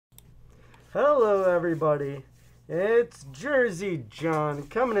Hello everybody, it's Jersey John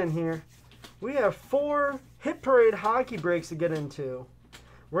coming in here. We have 4 Hit Parade hockey breaks to get into.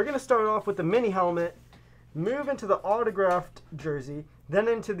 We're going to start off with the mini helmet, move into the autographed jersey, then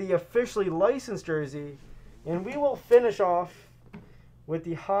into the officially licensed jersey, and we will finish off with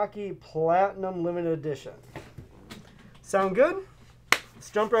the Hockey Platinum Limited Edition. Sound good? Let's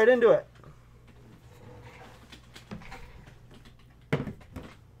jump right into it.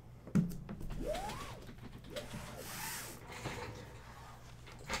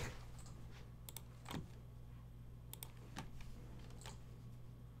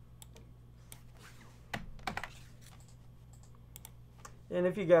 And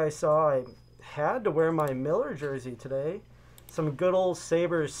if you guys saw, I had to wear my Miller jersey today. Some good old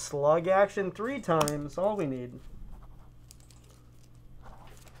Sabres slug action 3 times, all we need.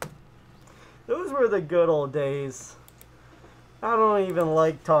 Those were the good old days. I don't even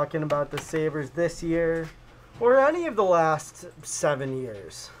like talking about the Sabres this year or any of the last 7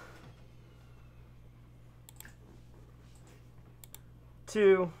 years.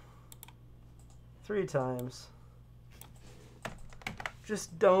 2, 3 times.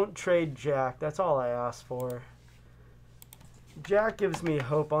 Just don't trade Jack. That's all I ask for. Jack gives me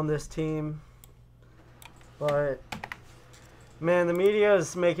hope on this team. But, man, the media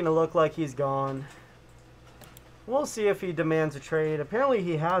is making it look like he's gone. We'll see if he demands a trade. Apparently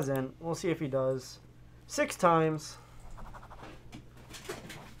he hasn't. We'll see if he does. 6 times.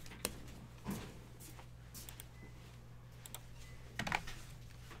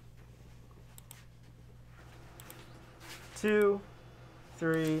 Two,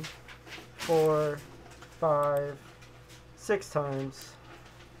 3, 4, 5, 6 times.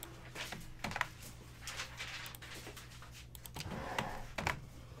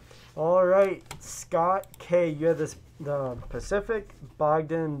 All right, Scott K. You have the Pacific.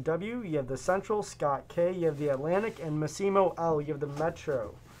 Bogdan W. You have the Central. Scott K. You have the Atlantic, and Massimo L. You have the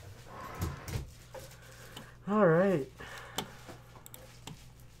Metro. All right.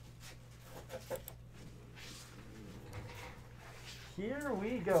 Here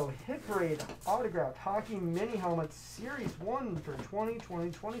we go. Hit Parade Autographed Hockey Mini Helmet Series 1 for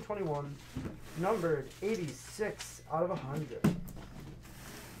 2020-2021. Numbered 86 out of 100.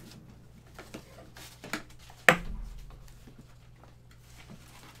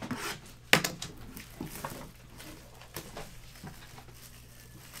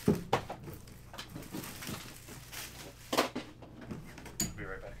 Be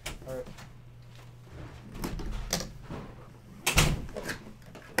right back. All right.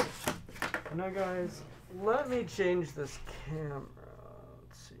 Now guys, let me change this camera.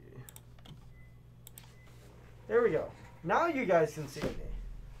 Let's see. There we go. Now you guys can see me.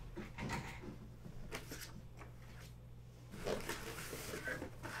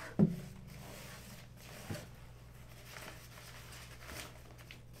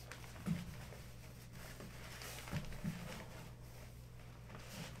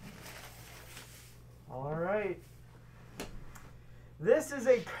 All right. This is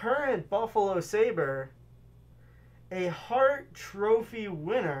a current Buffalo Sabre, a Hart Trophy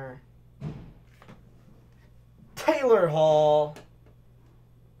winner, Taylor Hall.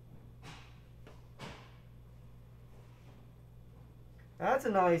 That's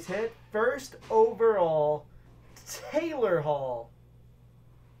a nice hit. First overall, Taylor Hall.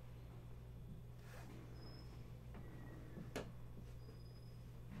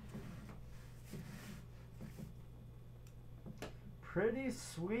 Pretty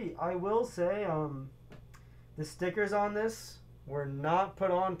sweet. I will say, the stickers on this were not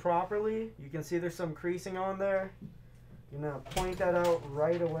put on properly. You can see there's some creasing on there. You're gonna point that out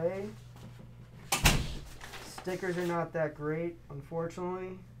right away. Stickers are not that great, unfortunately.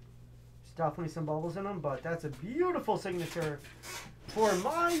 There's definitely some bubbles in them, but that's a beautiful signature for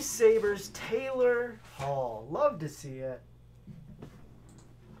my Sabres, Taylor Hall. Love to see it.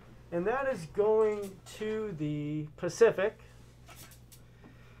 And that is going to the Pacific.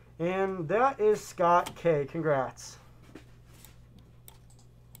 And that is Scott K. Congrats.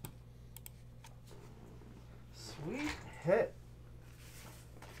 Sweet hit.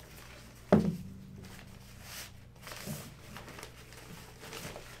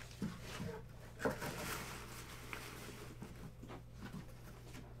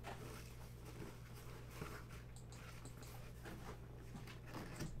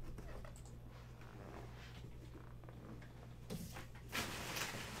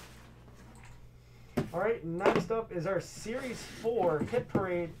 All right, next up is our Series 4 Hit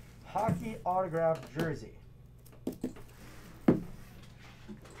Parade Hockey Autographed Jersey.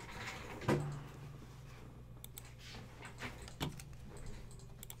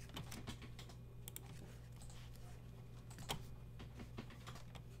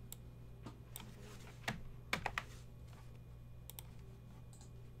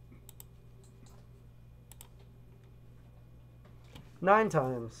 9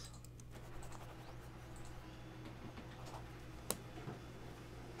 times.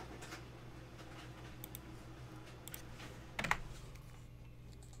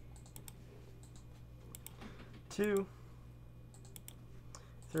 Two,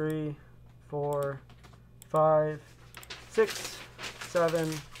 3, 4, 5, 6,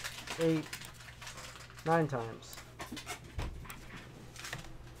 7, 8, 9 times.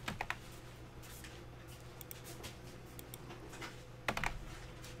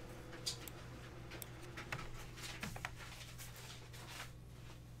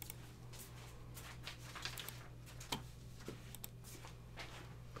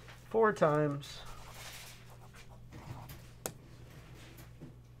 Four times.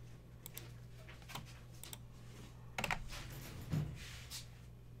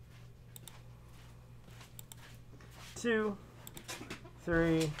 Two,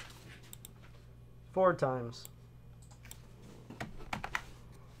 3, 4 times.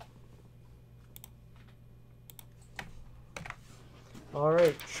 All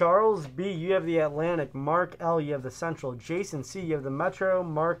right, Charles B, you have the Atlantic. Mark L, you have the Central. Jason C, you have the Metro.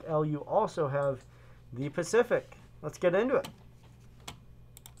 Mark L, you also have the Pacific. Let's get into it.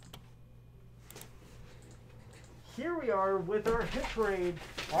 Here we are with our Hit Parade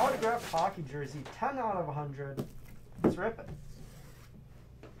autographed hockey jersey, 10 out of 100. Let's rip it.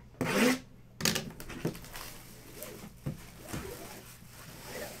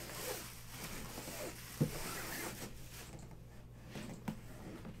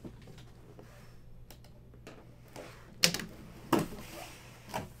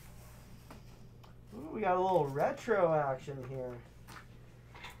 Ooh, we got a little retro action here.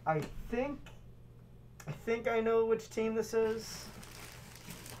 I think I know which team this is.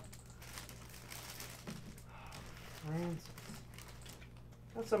 Francis.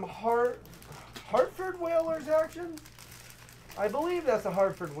 That's some Hartford Whalers action. I believe that's the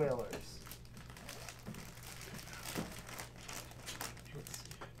Hartford Whalers.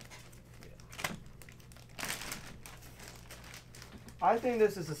 I think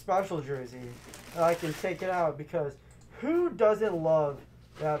this is a special jersey. I can take it out because who doesn't love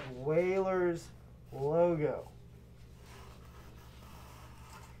that Whalers logo?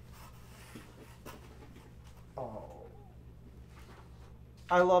 Oh.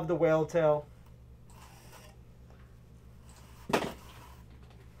 I love the whale tail. Let's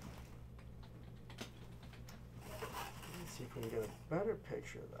see if we can get a better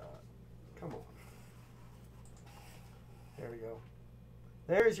picture of that. Come on. There we go.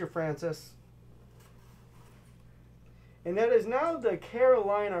 There's your Francis. And that is now the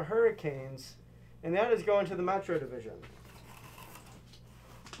Carolina Hurricanes, and that is going to the Metro Division.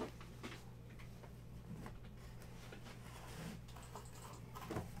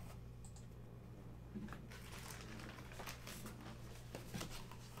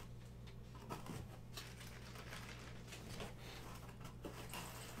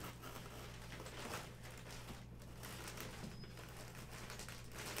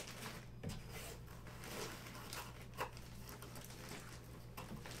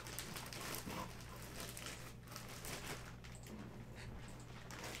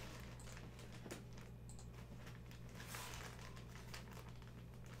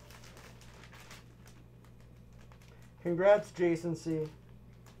 Congrats, Jason C.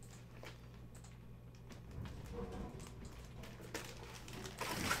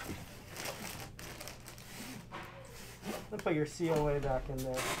 Let's put your COA back in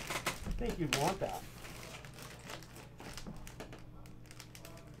there. I think you'd want that.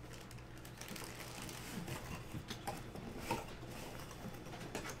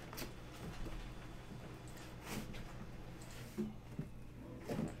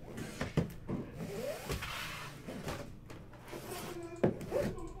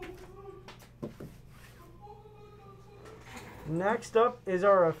 Next up is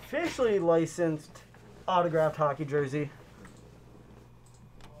our officially licensed autographed hockey jersey.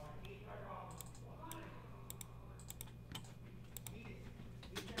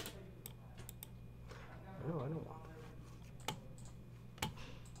 No, I don't want that.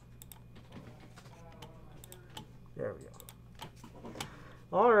 There we go.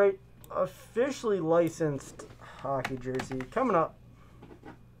 All right, officially licensed hockey jersey coming up.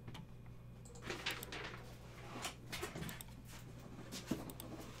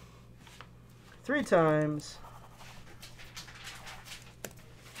 Three times.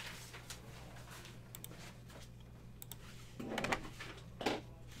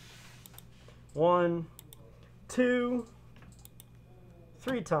 One, two,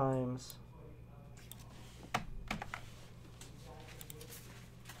 3 times.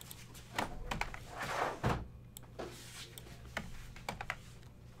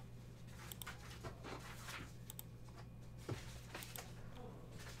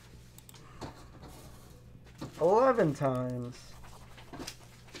 11 times.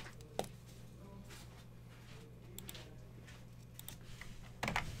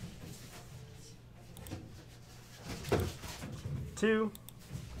 Two,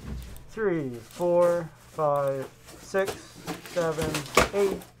 3, 4, 5, 6, 7,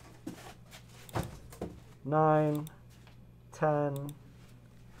 8, 9, 10,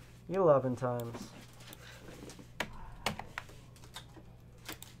 11 times.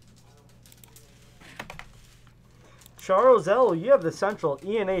 Charles L., you have the Central.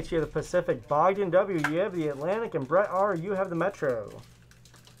 Ian H., you have the Pacific. Bogdan W., you have the Atlantic. And Brett R., you have the Metro.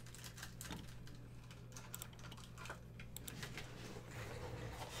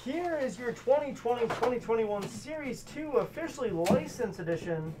 Here is your 2020-2021 Series 2 officially licensed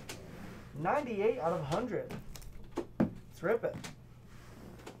edition. 98 out of 100. Let's rip it.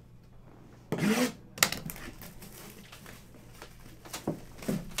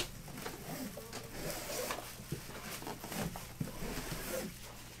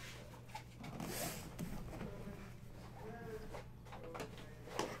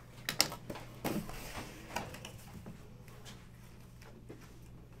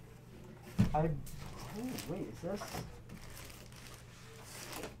 Wait, is this?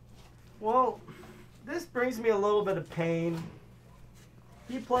 Well, this brings me a little bit of pain.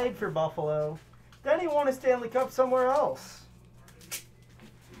 He played for Buffalo. Then he won a Stanley Cup somewhere else.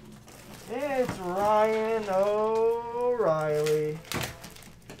 It's Ryan O'Reilly.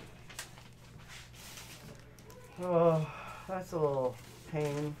 Oh, that's a little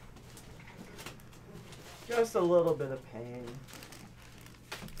pain. Just a little bit of pain.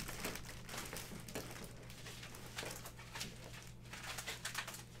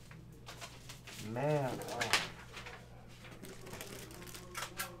 Man,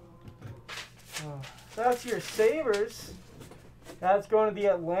 that's your Sabres. That's going to the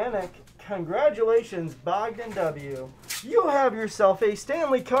Atlantic. Congratulations, Bogdan W. You have yourself a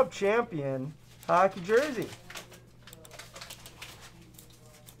Stanley Cup champion hockey jersey.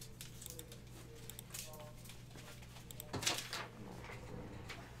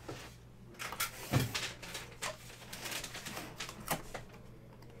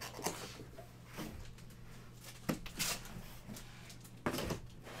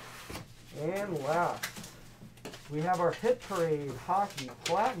 And last, we have our Hit Parade Hockey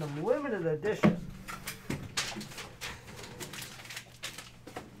Platinum Limited Edition.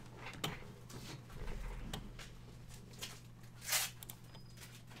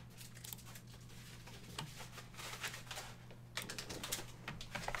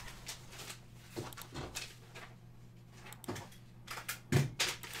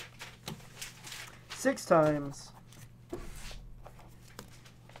 Six times.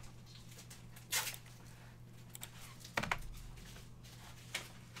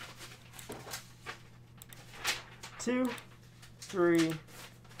 Two, 3,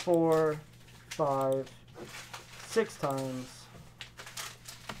 4, 5, 6 times.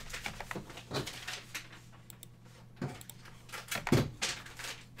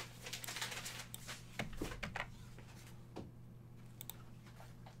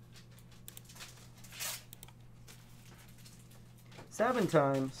 Seven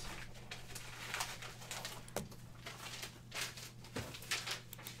times.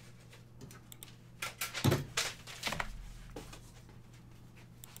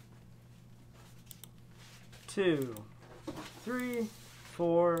 Two, 3,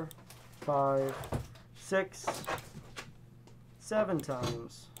 4, 5, 6, 7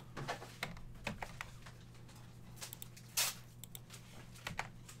 times.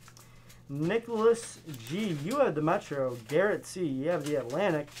 Nicholas G., you have the Metro. Garrett C., you have the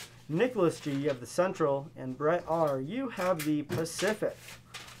Atlantic. Nicholas G., you have the Central. And Brett R., you have the Pacific.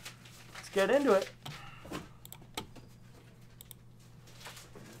 Let's get into it.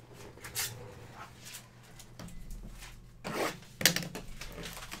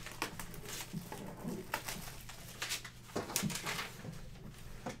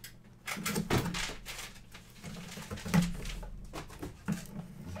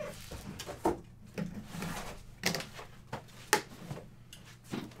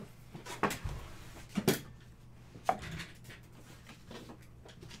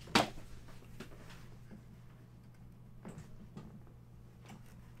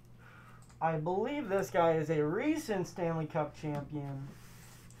 I believe this guy is a recent Stanley Cup champion.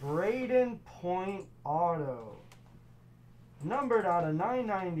 Braden Point Auto. Numbered out of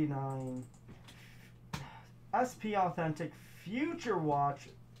 999. SP Authentic Future Watch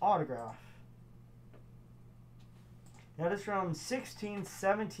Autograph. That is from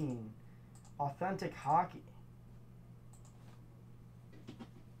 1617. Authentic Hockey.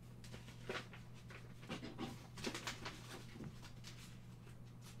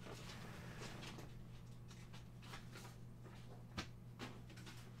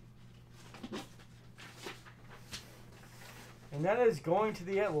 And that is going to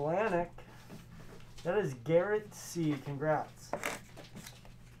the Atlantic. That is Garrett C. Congrats.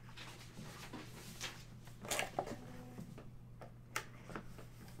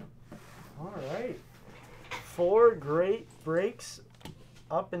 All right. 4 great breaks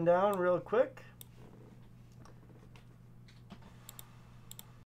up and down real quick.